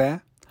audience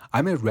there?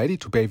 Am I ready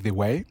to pave the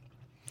way?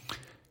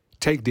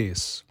 Take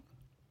this.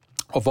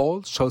 Of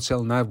all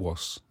social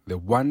networks, the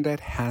one that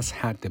has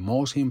had the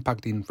most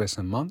impact in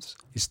recent months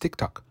is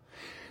TikTok.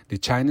 The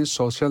Chinese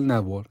social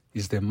network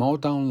is the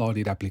most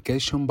downloaded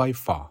application by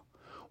far,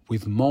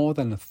 with more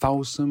than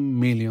 1,000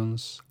 million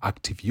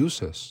active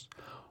users,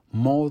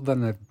 more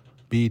than a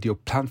video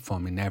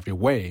platform in every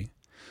way.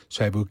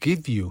 So I will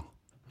give you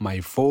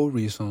my 4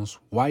 reasons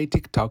why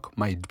TikTok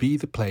might be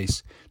the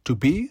place to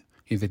be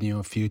in the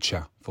near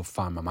future for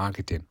pharma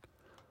marketing.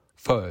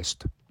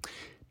 First,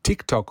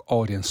 TikTok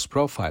audience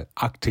profile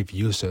active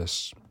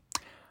users.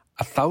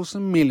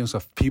 1,000 million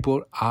of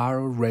people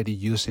are already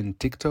using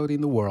TikTok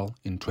in the world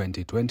in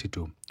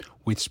 2022,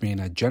 which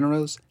means a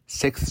generous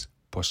 6th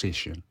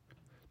position.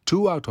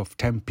 2 out of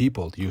 10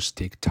 people use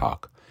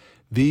TikTok.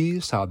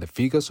 These are the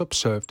figures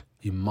observed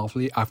in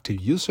monthly active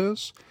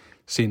users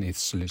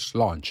since its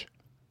launch.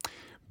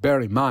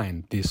 Bear in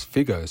mind these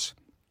figures.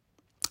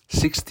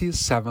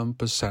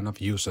 67% of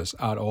users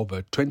are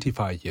over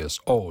 25 years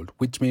old,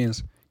 which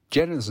means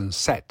Generation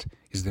Z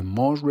is the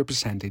most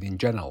represented in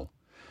general,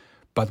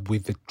 but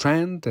with the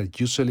trend that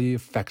usually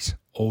affects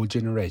all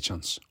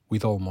generations,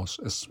 with almost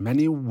as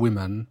many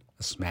women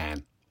as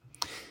men.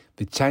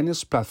 The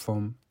Chinese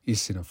platform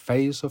is in a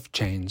phase of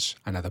change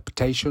and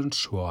adaptation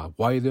to a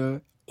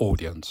wider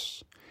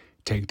audience.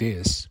 Take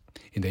this.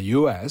 In the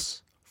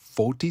US,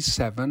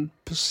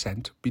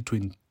 47%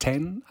 between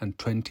 10 and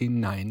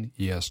 29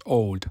 years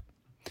old.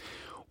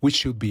 We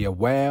should be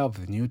aware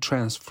of the new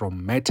trends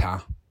from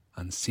Meta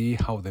and see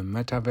how the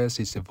metaverse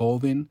is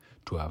evolving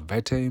to a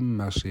better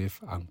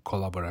immersive and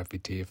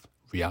collaborative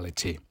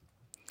reality.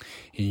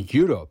 In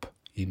Europe,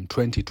 in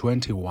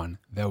 2021,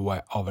 there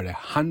were over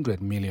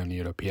 100 million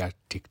European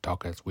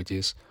TikTokers, which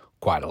is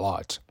quite a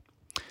lot.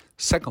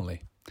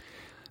 Secondly,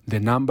 the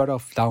number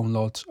of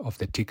downloads of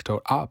the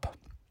TikTok app.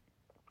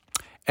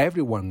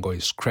 Everyone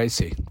goes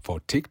crazy for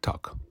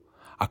TikTok.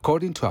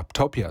 According to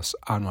Apptopia's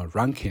annual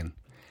ranking,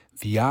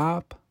 the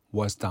app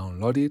was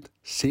downloaded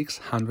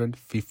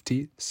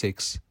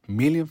 656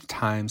 million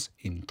times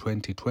in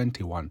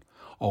 2021,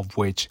 of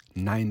which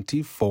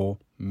 94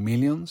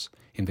 million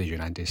in the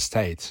United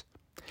States.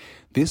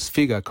 This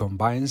figure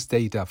combines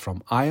data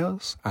from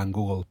iOS and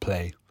Google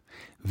Play.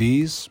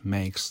 This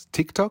makes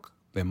TikTok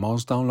the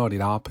most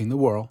downloaded app in the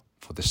world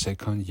for the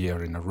 2nd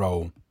year in a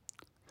row.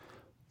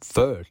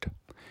 Third,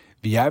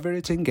 the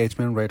average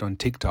engagement rate on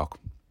TikTok.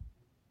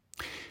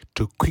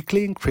 To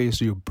quickly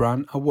increase your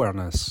brand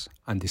awareness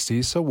and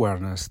disease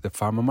awareness, the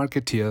pharma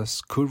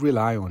marketeers could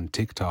rely on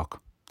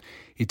TikTok.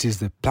 It is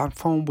the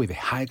platform with the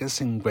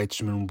highest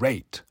engagement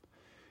rate.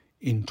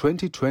 In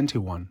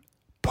 2021,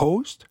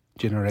 posts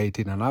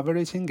generated an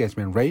average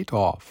engagement rate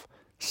of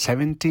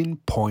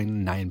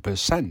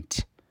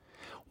 17.9%,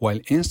 while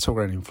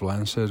Instagram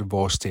influencers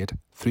boasted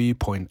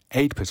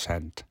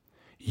 3.8%,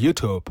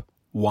 YouTube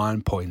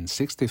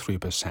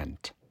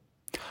 1.63%.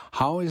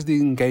 How is the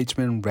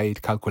engagement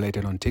rate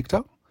calculated on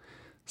TikTok?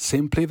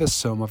 Simply the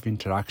sum of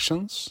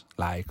interactions,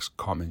 likes,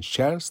 comments,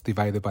 shares,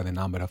 divided by the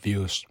number of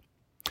views.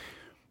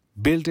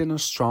 Building a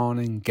strong,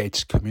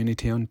 engaged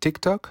community on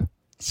TikTok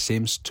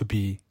seems to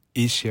be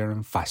easier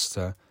and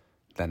faster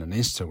than on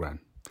Instagram,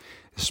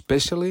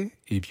 especially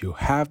if you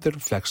have the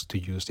reflex to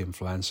use the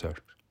influencer.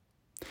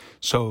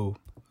 So,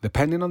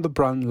 depending on the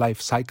brand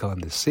life cycle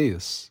and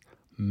disease,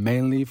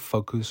 mainly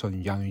focus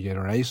on young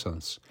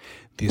generations,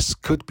 this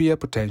could be a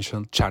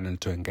potential channel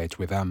to engage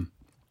with them.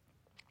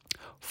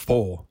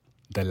 4.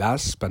 The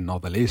last but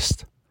not the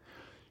least.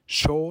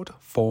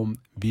 Short-form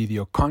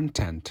video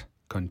content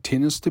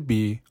continues to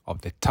be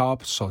of the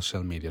top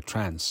social media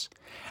trends,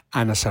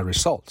 and as a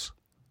result,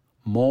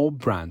 more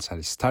brands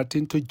are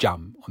starting to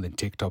jump on the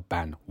TikTok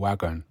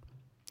bandwagon.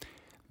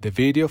 The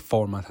video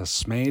format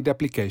has made the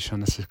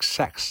application a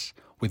success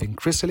with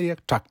increasingly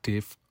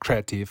attractive,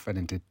 creative, and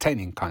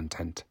entertaining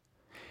content.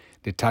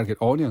 The target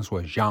audience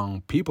was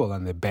young people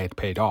and the bet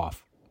paid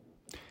off.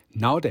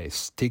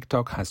 Nowadays,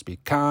 TikTok has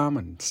become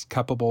an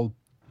escapable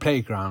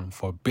playground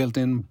for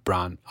building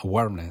brand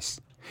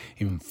awareness.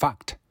 In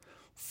fact,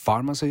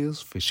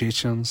 pharmacists,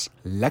 physicians,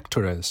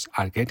 lecturers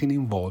are getting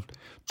involved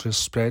to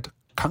spread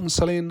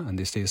counseling and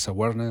disease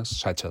awareness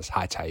such as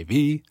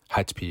HIV,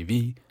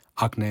 HPV,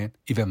 acne,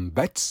 even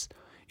vets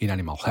in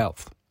animal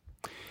health.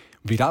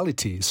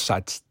 Virality is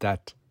such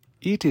that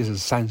it is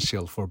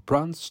essential for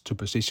brands to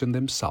position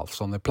themselves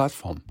on the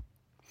platform.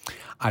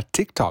 At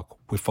TikTok,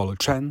 we follow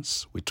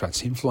trends, we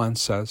trust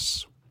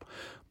influencers,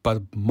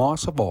 but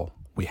most of all,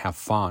 we have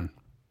fun.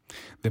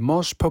 The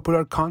most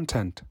popular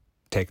content,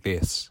 take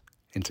this: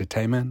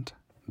 entertainment,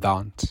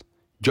 dance,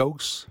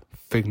 jokes,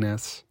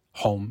 fitness,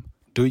 home,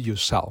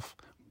 do-it-yourself,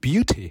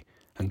 beauty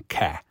and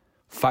care,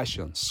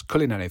 fashions,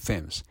 culinary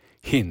themes,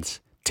 hints,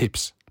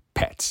 tips,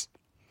 pets.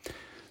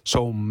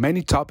 So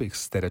many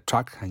topics that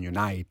attract and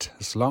unite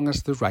as long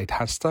as the right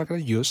hashtags are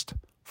used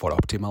for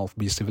optimal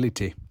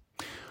visibility.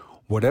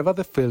 Whatever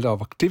the field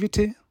of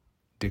activity,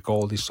 the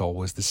goal is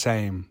always the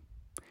same.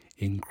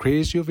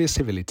 Increase your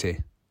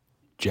visibility,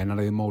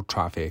 generate more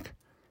traffic,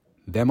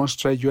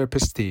 demonstrate your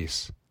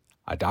expertise,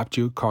 adapt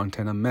your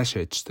content and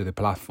message to the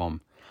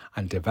platform,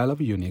 and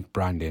develop unique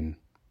branding.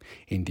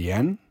 In the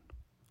end,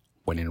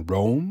 when in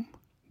Rome,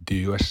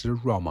 do as the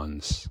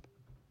Romans.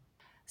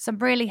 Some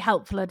really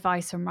helpful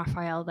advice from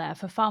Raphael there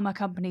for pharma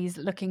companies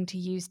looking to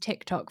use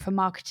TikTok for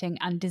marketing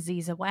and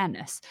disease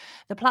awareness.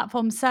 The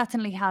platform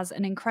certainly has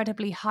an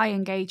incredibly high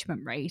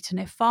engagement rate, and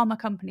if pharma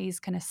companies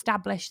can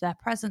establish their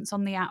presence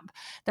on the app,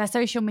 their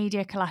social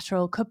media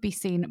collateral could be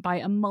seen by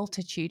a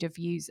multitude of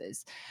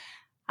users.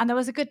 And there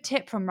was a good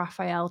tip from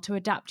Raphael to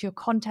adapt your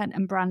content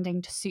and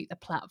branding to suit the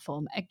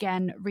platform.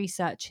 Again,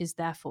 research is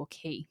therefore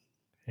key.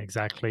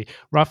 Exactly.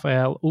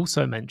 Raphael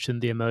also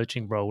mentioned the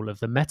emerging role of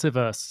the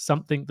metaverse,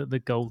 something that the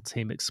Gold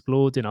team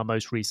explored in our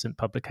most recent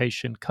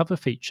publication cover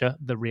feature,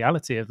 The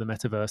Reality of the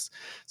Metaverse.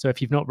 So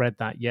if you've not read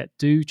that yet,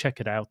 do check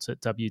it out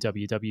at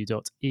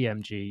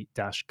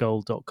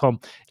www.emg-gold.com.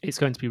 It's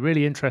going to be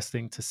really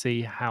interesting to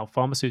see how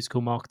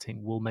pharmaceutical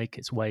marketing will make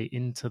its way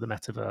into the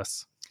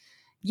metaverse.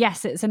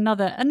 Yes, it's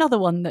another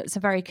one that's a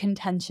very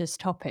contentious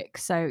topic.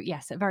 So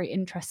yes, a very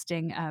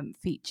interesting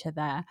feature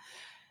there.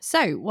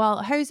 So,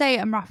 while Jose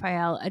and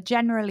Raphael are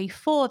generally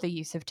for the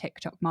use of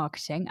TikTok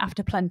marketing,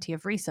 after plenty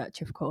of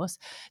research, of course,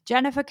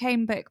 Jennifer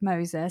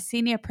Canebick-Moser,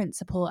 Senior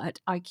Principal at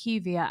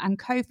IQVIA and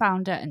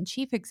co-founder and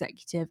Chief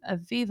Executive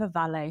of Viva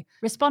Vale,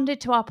 responded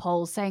to our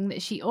poll saying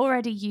that she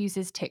already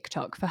uses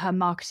TikTok for her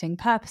marketing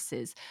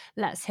purposes.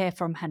 Let's hear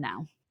from her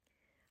now.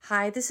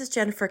 Hi, this is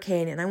Jennifer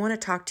Kane, and I want to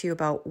talk to you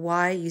about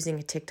why using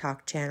a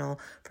TikTok channel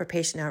for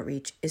patient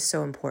outreach is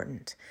so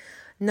important.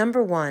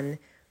 Number one,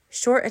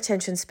 short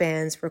attention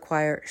spans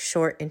require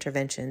short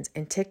interventions,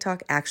 and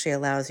TikTok actually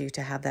allows you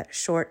to have that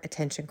short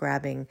attention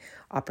grabbing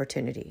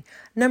opportunity.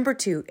 Number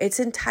two, it's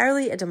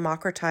entirely a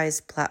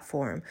democratized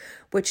platform,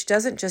 which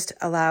doesn't just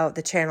allow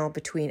the channel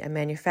between a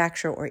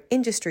manufacturer or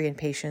industry and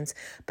patients,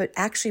 but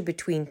actually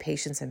between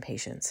patients and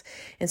patients.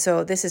 And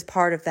so this is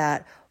part of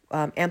that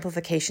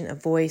amplification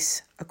of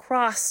voice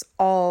across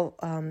all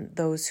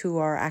those who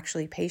are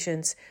actually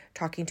patients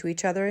talking to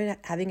each other and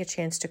having a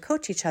chance to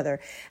coach each other.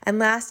 And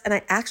last, and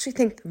I actually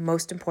think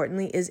most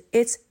importantly, is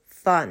it's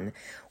fun.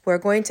 We're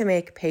going to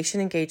make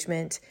patient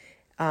engagement,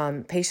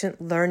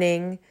 patient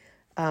learning,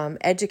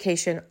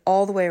 education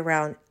all the way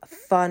around a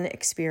fun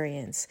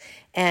experience.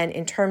 And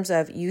in terms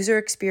of user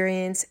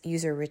experience,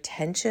 user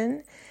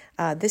retention,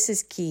 this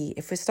is key.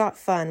 If it's not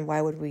fun,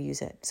 why would we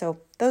use it?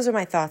 So those are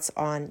my thoughts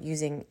on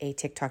using a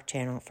TikTok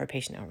channel for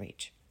patient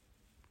outreach.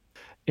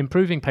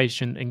 Improving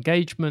patient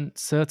engagement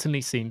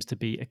certainly seems to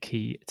be a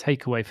key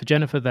takeaway for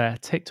Jennifer there.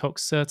 TikTok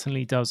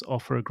certainly does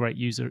offer a great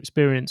user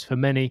experience for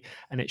many,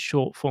 and its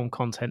short form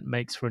content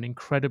makes for an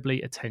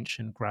incredibly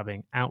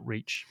attention-grabbing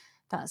outreach.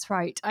 That's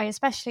right. I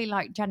especially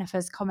like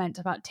Jennifer's comment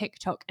about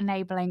TikTok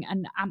enabling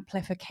an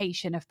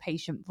amplification of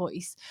patient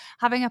voice.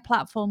 Having a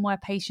platform where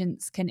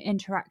patients can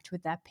interact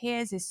with their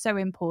peers is so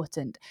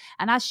important.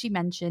 And as she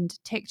mentioned,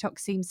 TikTok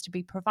seems to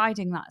be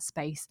providing that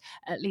space,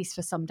 at least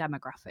for some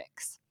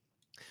demographics.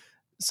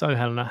 So,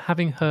 Helena,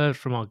 having heard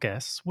from our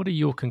guests, what are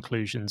your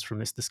conclusions from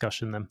this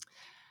discussion then?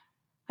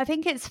 I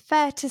think it's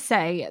fair to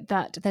say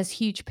that there's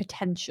huge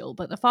potential,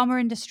 but the pharma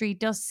industry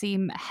does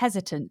seem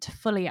hesitant to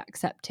fully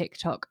accept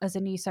TikTok as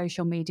a new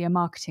social media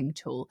marketing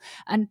tool,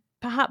 and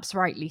perhaps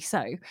rightly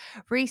so.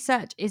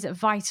 Research is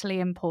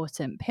vitally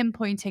important.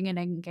 Pinpointing an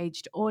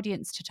engaged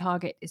audience to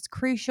target is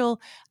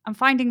crucial, and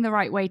finding the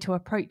right way to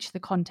approach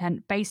the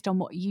content based on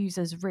what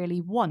users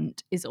really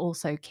want is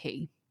also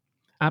key.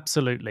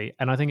 Absolutely.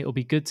 And I think it will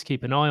be good to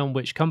keep an eye on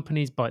which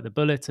companies bite the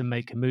bullet and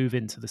make a move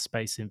into the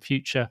space in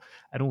future,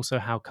 and also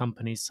how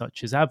companies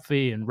such as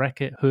AbbVie and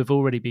Reckitt, who have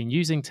already been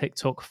using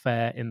TikTok,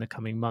 fare in the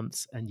coming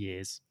months and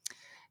years.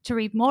 To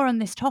read more on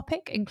this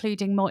topic,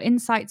 including more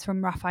insights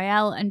from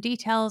Raphael and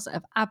details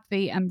of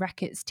AbbVie and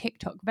Reckitt's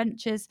TikTok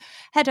ventures,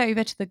 head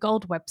over to the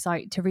Gold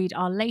website to read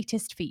our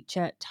latest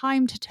feature,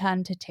 Time to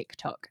Turn to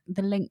TikTok.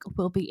 The link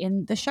will be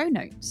in the show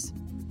notes.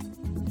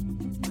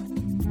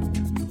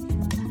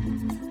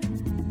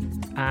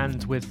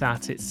 And with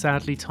that, it's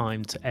sadly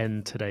time to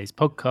end today's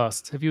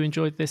podcast. Have you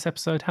enjoyed this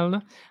episode,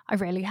 Helena? I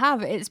really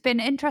have. It's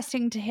been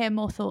interesting to hear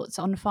more thoughts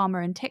on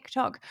pharma and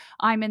TikTok.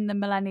 I'm in the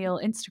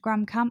millennial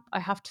Instagram camp, I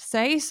have to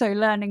say, so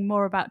learning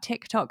more about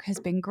TikTok has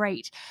been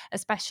great,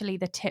 especially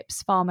the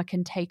tips pharma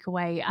can take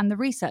away and the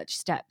research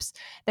steps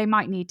they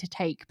might need to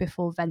take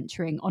before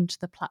venturing onto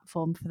the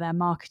platform for their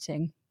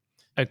marketing.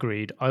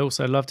 Agreed. I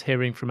also loved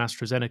hearing from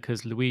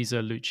AstraZeneca's Louisa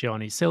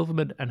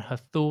Luciani-Silverman and her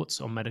thoughts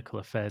on medical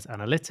affairs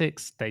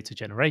analytics, data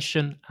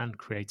generation, and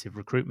creative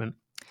recruitment.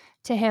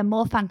 To hear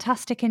more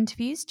fantastic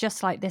interviews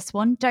just like this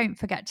one, don't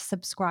forget to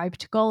subscribe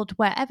to Gold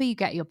wherever you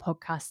get your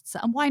podcasts,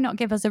 and why not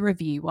give us a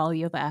review while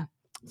you're there?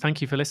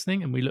 Thank you for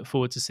listening, and we look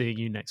forward to seeing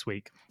you next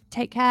week.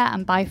 Take care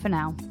and bye for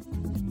now.